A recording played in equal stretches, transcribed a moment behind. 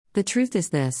The truth is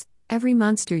this: every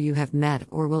monster you have met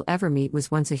or will ever meet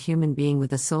was once a human being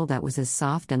with a soul that was as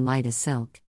soft and light as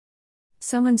silk.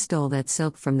 Someone stole that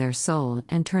silk from their soul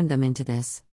and turned them into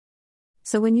this.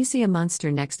 So when you see a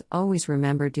monster next, always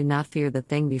remember, do not fear the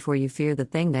thing before you fear the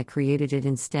thing that created it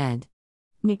instead.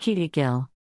 Nikita Gill.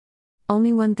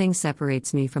 Only one thing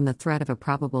separates me from the threat of a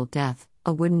probable death: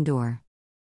 a wooden door.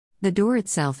 The door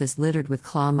itself is littered with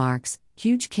claw marks,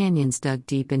 huge canyons dug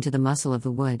deep into the muscle of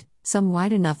the wood, some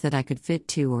wide enough that I could fit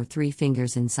 2 or 3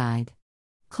 fingers inside.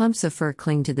 Clumps of fur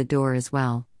cling to the door as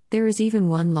well. There is even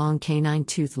one long canine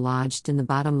tooth lodged in the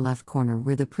bottom left corner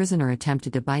where the prisoner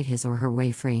attempted to bite his or her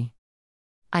way free.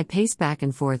 I pace back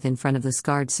and forth in front of the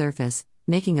scarred surface,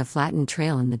 making a flattened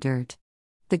trail in the dirt.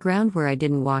 The ground where I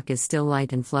didn't walk is still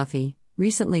light and fluffy,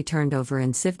 recently turned over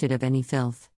and sifted of any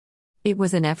filth. It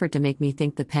was an effort to make me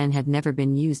think the pen had never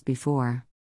been used before.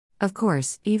 Of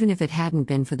course, even if it hadn't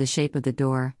been for the shape of the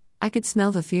door, I could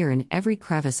smell the fear in every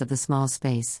crevice of the small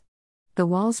space. The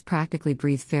walls practically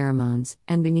breathe pheromones,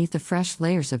 and beneath the fresh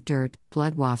layers of dirt,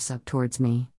 blood wafts up towards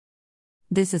me.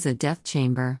 This is a death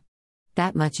chamber.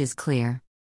 That much is clear.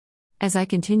 As I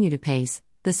continue to pace,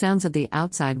 the sounds of the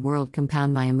outside world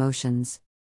compound my emotions.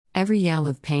 Every yell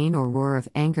of pain or roar of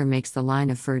anger makes the line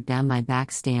of fur down my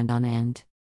back stand on end.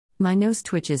 My nose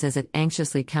twitches as it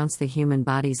anxiously counts the human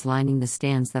bodies lining the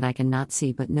stands that I cannot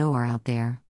see but know are out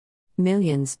there.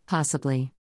 Millions,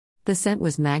 possibly. The scent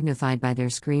was magnified by their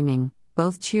screaming,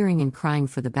 both cheering and crying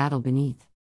for the battle beneath.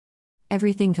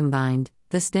 Everything combined,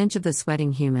 the stench of the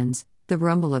sweating humans, the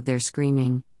rumble of their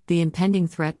screaming, the impending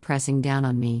threat pressing down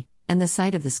on me, and the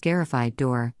sight of the scarified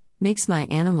door, makes my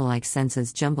animal-like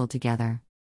senses jumble together.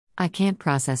 I can't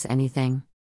process anything.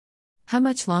 How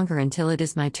much longer until it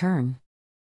is my turn?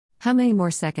 How many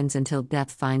more seconds until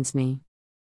death finds me?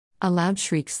 A loud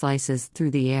shriek slices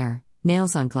through the air,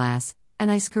 nails on glass,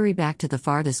 and I scurry back to the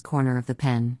farthest corner of the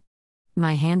pen.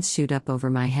 My hands shoot up over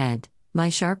my head, my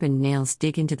sharpened nails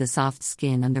dig into the soft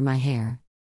skin under my hair.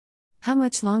 How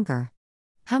much longer?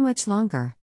 How much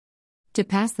longer? To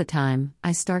pass the time,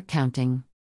 I start counting.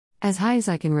 As high as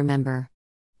I can remember.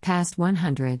 Past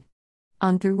 100.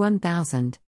 On through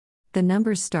 1000. The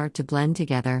numbers start to blend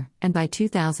together, and by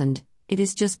 2000, it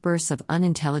is just bursts of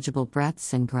unintelligible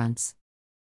breaths and grunts.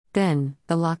 Then,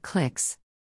 the lock clicks.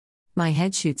 My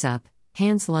head shoots up,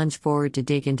 hands lunge forward to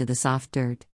dig into the soft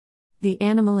dirt. The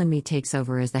animal in me takes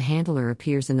over as the handler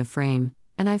appears in the frame,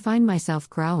 and I find myself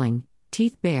growling,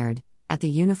 teeth bared, at the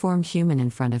uniformed human in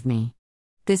front of me.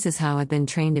 This is how I've been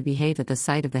trained to behave at the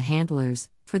sight of the handlers,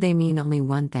 for they mean only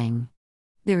one thing.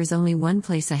 There is only one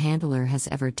place a handler has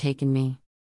ever taken me.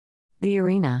 The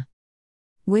arena.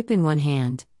 Whip in one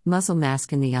hand, muzzle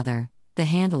mask in the other, the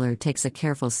handler takes a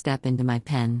careful step into my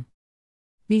pen.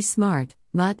 Be smart,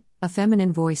 mutt, a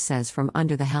feminine voice says from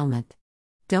under the helmet.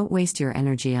 Don't waste your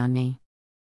energy on me.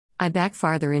 I back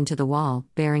farther into the wall,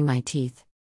 baring my teeth.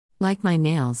 Like my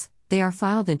nails, they are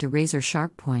filed into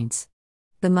razor-sharp points.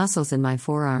 The muscles in my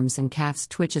forearms and calves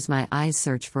twitch as my eyes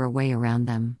search for a way around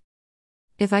them.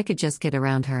 If I could just get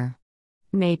around her.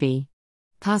 Maybe.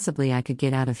 Possibly I could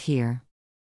get out of here.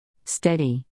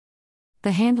 Steady.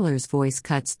 The handler's voice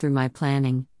cuts through my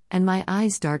planning, and my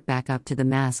eyes dart back up to the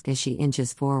mask as she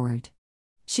inches forward.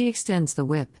 She extends the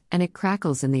whip, and it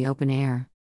crackles in the open air.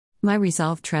 My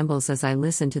resolve trembles as I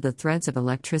listen to the threads of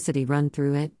electricity run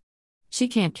through it. She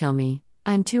can't kill me,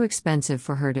 I'm too expensive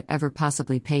for her to ever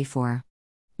possibly pay for.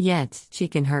 Yet, she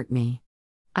can hurt me.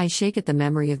 I shake at the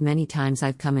memory of many times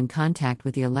I've come in contact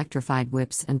with the electrified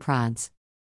whips and prods.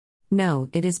 No,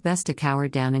 it is best to cower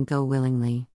down and go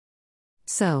willingly.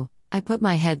 So, I put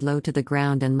my head low to the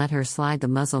ground and let her slide the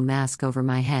muzzle mask over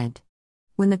my head.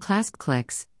 When the clasp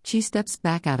clicks, she steps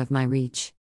back out of my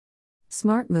reach.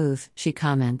 Smart move, she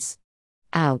comments.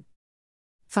 Out.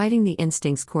 Fighting the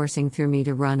instincts coursing through me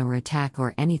to run or attack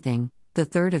or anything, the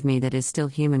third of me that is still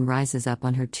human rises up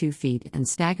on her 2 feet and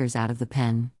staggers out of the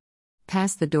pen.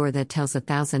 Past the door that tells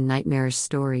 1,000 nightmarish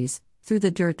stories, through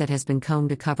the dirt that has been combed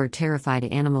to cover terrified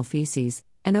animal feces,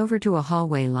 and over to a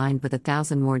hallway lined with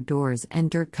 1,000 more doors and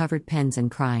dirt-covered pens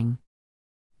and crying.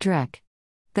 Drek.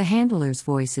 The handler's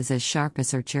voice is as sharp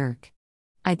as her jerk.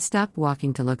 I'd stopped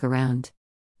walking to look around.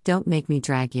 Don't make me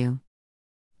drag you.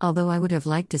 Although I would have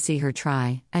liked to see her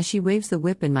try, as she waves the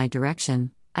whip in my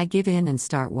direction, I give in and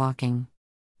start walking.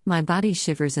 My body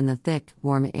shivers in the thick,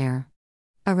 warm air.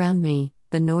 Around me,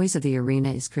 the noise of the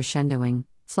arena is crescendoing,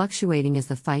 fluctuating as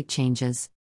the fight changes.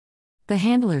 The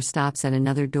handler stops at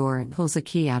another door and pulls a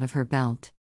key out of her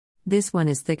belt. This one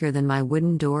is thicker than my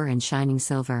wooden door and shining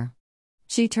silver.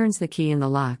 She turns the key in the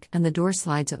lock and the door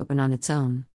slides open on its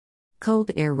own.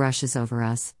 Cold air rushes over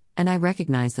us, and I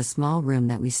recognize the small room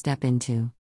that we step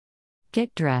into.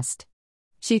 Get dressed.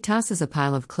 She tosses a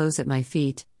pile of clothes at my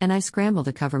feet, and I scramble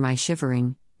to cover my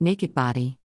shivering, naked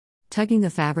body. Tugging the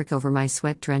fabric over my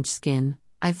sweat-drenched skin,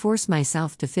 I force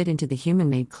myself to fit into the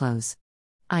human-made clothes.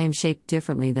 I am shaped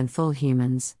differently than full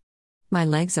humans. My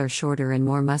legs are shorter and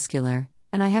more muscular,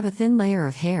 and I have a thin layer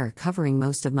of hair covering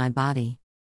most of my body.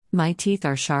 My teeth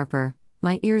are sharper,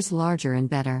 my ears larger and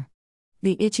better.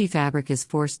 The itchy fabric is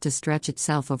forced to stretch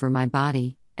itself over my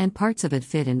body, and parts of it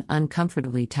fit in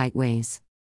uncomfortably tight ways.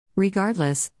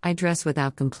 Regardless, I dress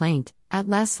without complaint, at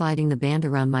last sliding the band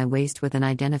around my waist with an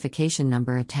identification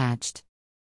number attached.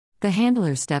 The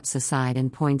handler steps aside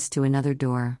and points to another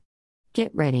door.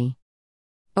 Get ready.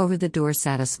 Over the door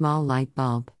sat a small light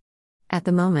bulb. At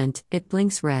the moment, it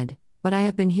blinks red, but I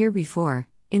have been here before,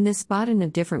 in this spot in a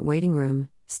different waiting room,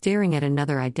 staring at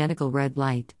another identical red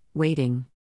light, waiting.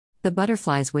 The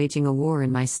butterflies waging a war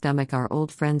in my stomach are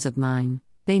old friends of mine.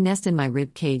 They nest in my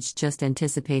rib cage just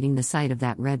anticipating the sight of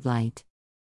that red light.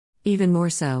 Even more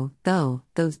so, though,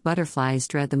 those butterflies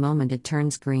dread the moment it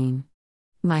turns green.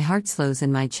 My heart slows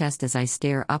in my chest as I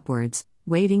stare upwards,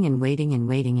 waiting and waiting and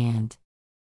waiting and...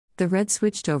 The red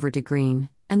switched over to green,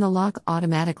 and the lock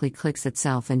automatically clicks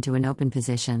itself into an open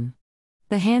position.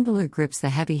 The handler grips the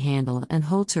heavy handle and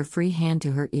holds her free hand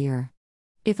to her ear.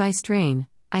 If I strain,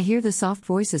 I hear the soft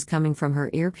voices coming from her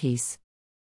earpiece.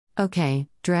 Okay,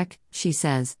 Drek, she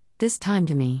says, this time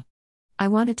to me. I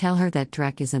want to tell her that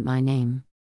Drek isn't my name.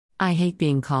 I hate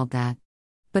being called that.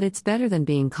 But it's better than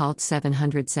being called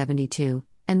 772,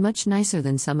 and much nicer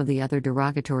than some of the other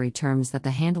derogatory terms that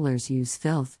the handlers use: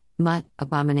 filth, mutt,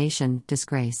 abomination,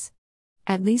 disgrace.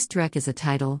 At least Drek is a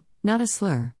title, not a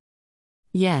slur.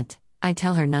 Yet, I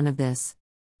tell her none of this.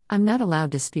 I'm not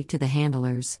allowed to speak to the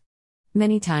handlers.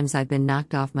 Many times I've been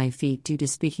knocked off my feet due to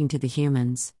speaking to the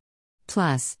humans.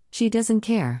 Plus, she doesn't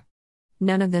care.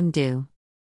 None of them do.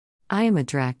 I am a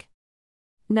Drek.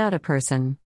 Not a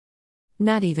person.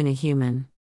 Not even a human.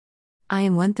 I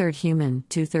am 1/3 human,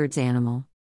 2/3 animal.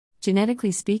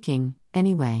 Genetically speaking,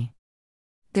 anyway.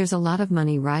 There's a lot of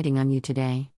money riding on you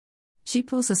today. She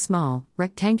pulls a small,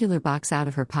 rectangular box out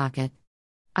of her pocket.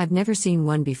 I've never seen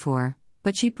one before,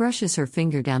 but she brushes her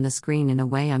finger down the screen in a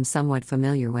way I'm somewhat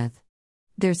familiar with.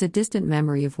 There's a distant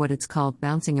memory of what it's called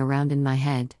bouncing around in my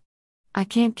head. I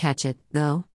can't catch it,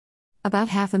 though. About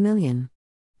 500,000.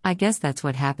 I guess that's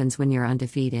what happens when you're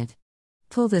undefeated.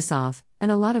 Pull this off,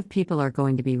 and a lot of people are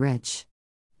going to be rich.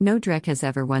 No Drek has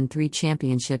ever won 3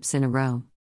 championships in a row.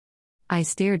 I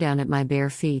stare down at my bare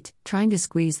feet, trying to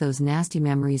squeeze those nasty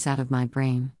memories out of my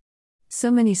brain.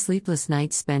 So many sleepless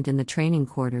nights spent in the training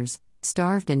quarters,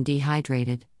 starved and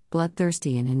dehydrated,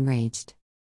 bloodthirsty and enraged.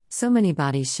 So many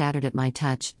bodies shattered at my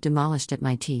touch, demolished at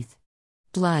my teeth.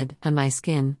 Blood on my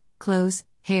skin, clothes,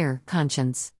 hair,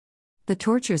 conscience. The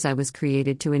tortures I was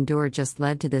created to endure just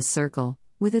led to this circle,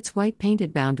 with its white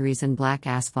painted boundaries and black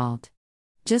asphalt.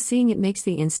 Just seeing it makes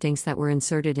the instincts that were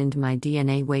inserted into my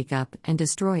DNA wake up and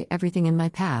destroy everything in my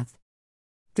path.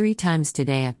 3 times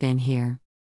today I've been here.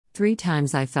 3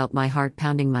 times I felt my heart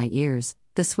pounding my ears,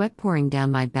 the sweat pouring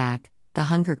down my back, the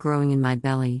hunger growing in my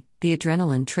belly, the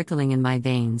adrenaline trickling in my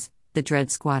veins, the dread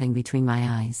squatting between my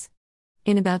eyes.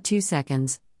 In about 2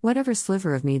 seconds, whatever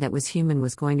sliver of me that was human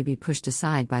was going to be pushed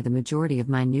aside by the majority of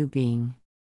my new being.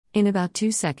 In about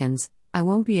 2 seconds, I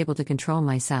won't be able to control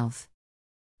myself.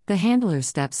 The handler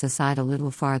steps aside a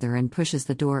little farther and pushes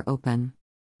the door open.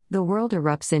 The world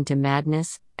erupts into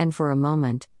madness, and for a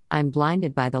moment, I'm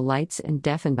blinded by the lights and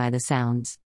deafened by the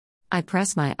sounds. I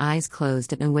press my eyes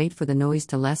closed and wait for the noise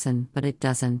to lessen, but it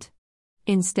doesn't.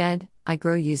 Instead, I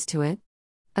grow used to it.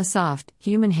 A soft,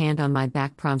 human hand on my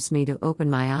back prompts me to open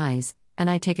my eyes, and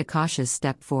I take a cautious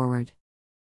step forward.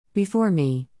 Before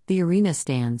me, the arena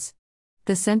stands.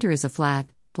 The center is a flat,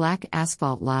 black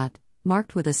asphalt lot,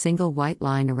 marked with a single white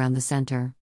line around the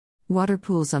center. Water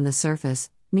pools on the surface,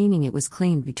 meaning it was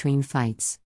cleaned between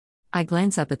fights. I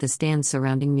glance up at the stands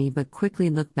surrounding me but quickly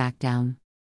look back down.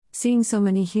 Seeing so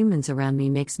many humans around me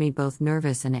makes me both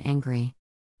nervous and angry.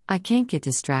 I can't get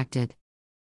distracted.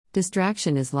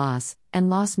 Distraction is loss, and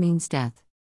loss means death.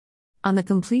 On the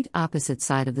complete opposite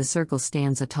side of the circle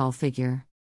stands a tall figure.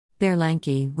 They're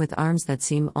lanky, with arms that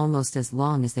seem almost as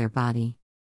long as their body.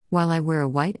 While I wear a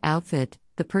white outfit,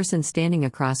 the person standing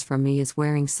across from me is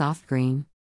wearing soft green.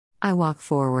 I walk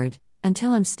forward,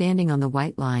 until I'm standing on the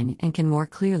white line and can more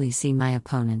clearly see my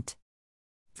opponent.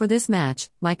 For this match,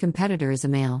 my competitor is a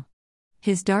male.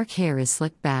 His dark hair is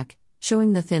slicked back,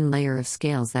 showing the thin layer of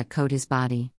scales that coat his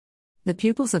body. The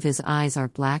pupils of his eyes are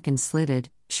black and slitted,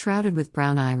 shrouded with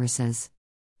brown irises.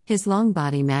 His long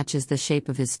body matches the shape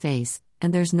of his face,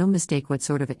 and there's no mistake what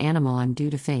sort of animal I'm due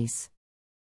to face.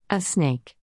 A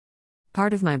snake.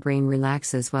 Part of my brain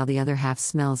relaxes while the other half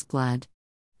smells blood.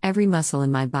 Every muscle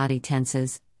in my body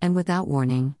tenses, and without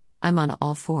warning, I'm on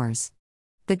all fours.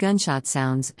 The gunshot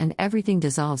sounds, and everything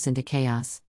dissolves into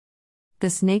chaos. The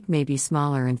snake may be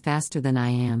smaller and faster than I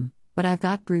am, but I've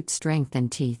got brute strength and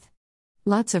teeth.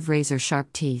 Lots of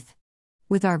razor-sharp teeth.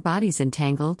 With our bodies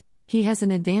entangled, he has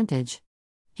an advantage.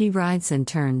 He writhes and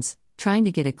turns, trying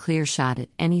to get a clear shot at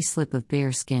any slip of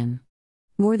bare skin.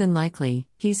 More than likely,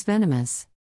 he's venomous.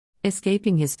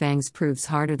 Escaping his fangs proves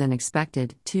harder than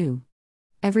expected, too.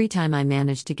 Every time I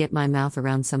manage to get my mouth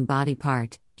around some body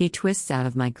part, he twists out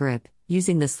of my grip,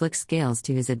 using the slick scales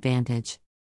to his advantage.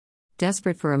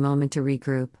 Desperate for a moment to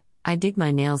regroup, I dig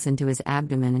my nails into his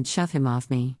abdomen and shove him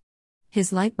off me.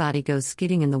 His light body goes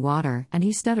skidding in the water and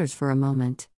he stutters for a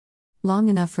moment. Long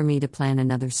enough for me to plan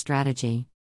another strategy.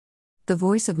 The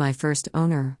voice of my first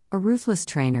owner, a ruthless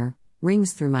trainer,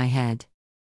 rings through my head.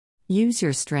 Use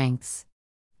your strengths.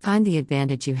 Find the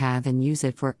advantage you have and use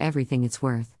it for everything it's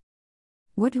worth.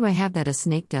 What do I have that a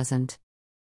snake doesn't?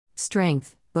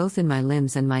 Strength, both in my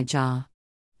limbs and my jaw.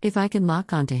 If I can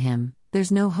lock onto him,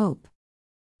 there's no hope.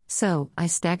 So, I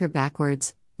stagger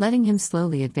backwards, letting him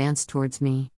slowly advance towards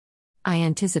me. I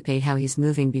anticipate how he's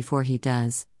moving before he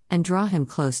does, and draw him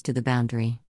close to the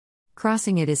boundary.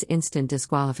 Crossing it is instant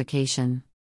disqualification.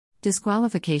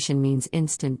 Disqualification means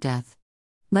instant death.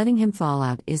 Letting him fall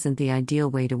out isn't the ideal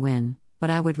way to win, but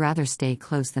I would rather stay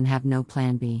close than have no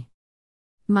plan B.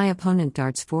 My opponent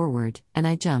darts forward, and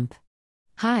I jump.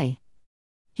 Hi!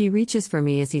 He reaches for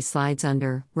me as he slides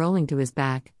under, rolling to his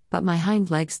back, but my hind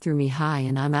legs threw me high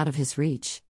and I'm out of his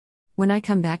reach. When I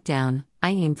come back down,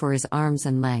 I aim for his arms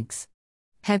and legs.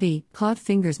 Heavy, clawed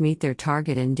fingers meet their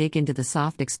target and dig into the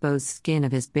soft exposed skin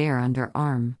of his bare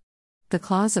underarm. The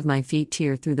claws of my feet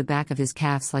tear through the back of his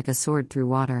calves like a sword through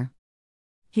water.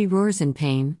 He roars in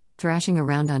pain, thrashing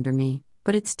around under me,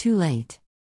 but it's too late.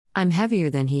 I'm heavier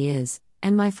than he is,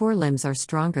 and my forelimbs are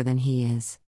stronger than he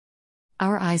is.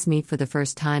 Our eyes meet for the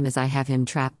first time as I have him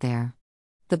trapped there.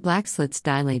 The black slits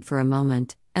dilate for a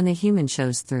moment, and the human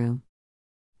shows through.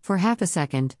 For half a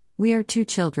second, we are two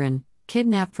children,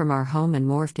 kidnapped from our home and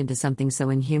morphed into something so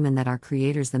inhuman that our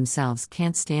creators themselves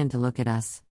can't stand to look at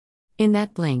us. In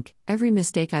that blink, every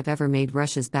mistake I've ever made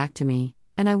rushes back to me,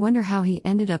 and I wonder how he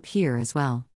ended up here as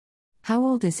well. How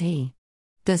old is he?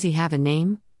 Does he have a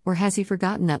name, or has he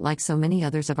forgotten that like so many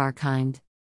others of our kind?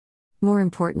 More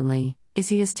importantly, is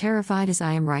he as terrified as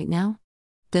I am right now?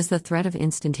 Does the threat of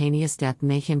instantaneous death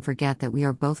make him forget that we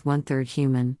are both one-third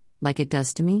human, like it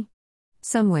does to me?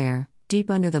 Somewhere, deep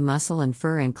under the muscle and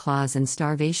fur and claws and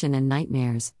starvation and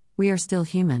nightmares, we are still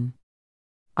human.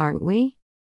 Aren't we?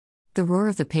 The roar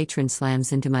of the patron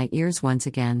slams into my ears once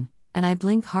again, and I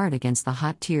blink hard against the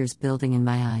hot tears building in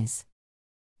my eyes.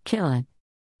 Kill it.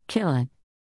 Kill it.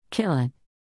 Kill it.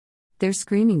 Their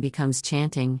screaming becomes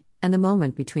chanting, and the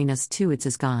moment between us two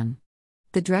is gone.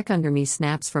 The Drek under me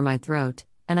snaps for my throat,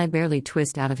 and I barely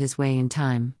twist out of his way in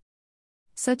time.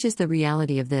 Such is the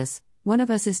reality of this, one of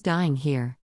us is dying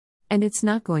here. And it's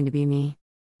not going to be me.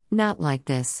 Not like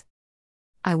this.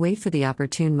 I wait for the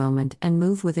opportune moment and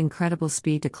move with incredible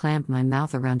speed to clamp my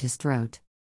mouth around his throat.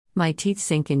 My teeth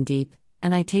sink in deep,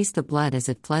 and I taste the blood as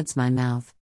it floods my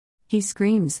mouth. He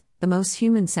screams, the most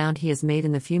human sound he has made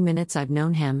in the few minutes I've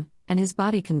known him, and his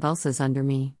body convulses under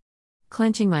me.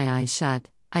 Clenching my eyes shut,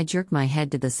 I jerk my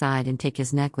head to the side and take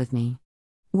his neck with me.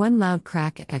 One loud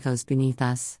crack echoes beneath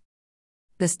us.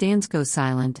 The stands go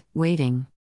silent, waiting.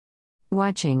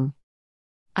 Watching.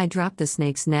 I drop the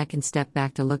snake's neck and step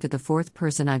back to look at the fourth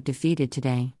person I've defeated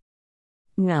today.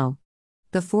 No.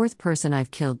 The fourth person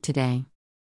I've killed today.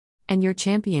 And your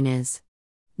champion is?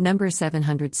 Number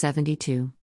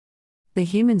 772. The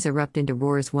humans erupt into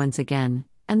roars once again,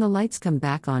 and the lights come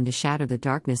back on to shatter the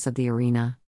darkness of the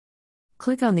arena.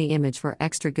 Click on the image for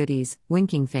extra goodies,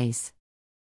 winking face.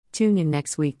 Tune in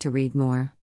next week to read more.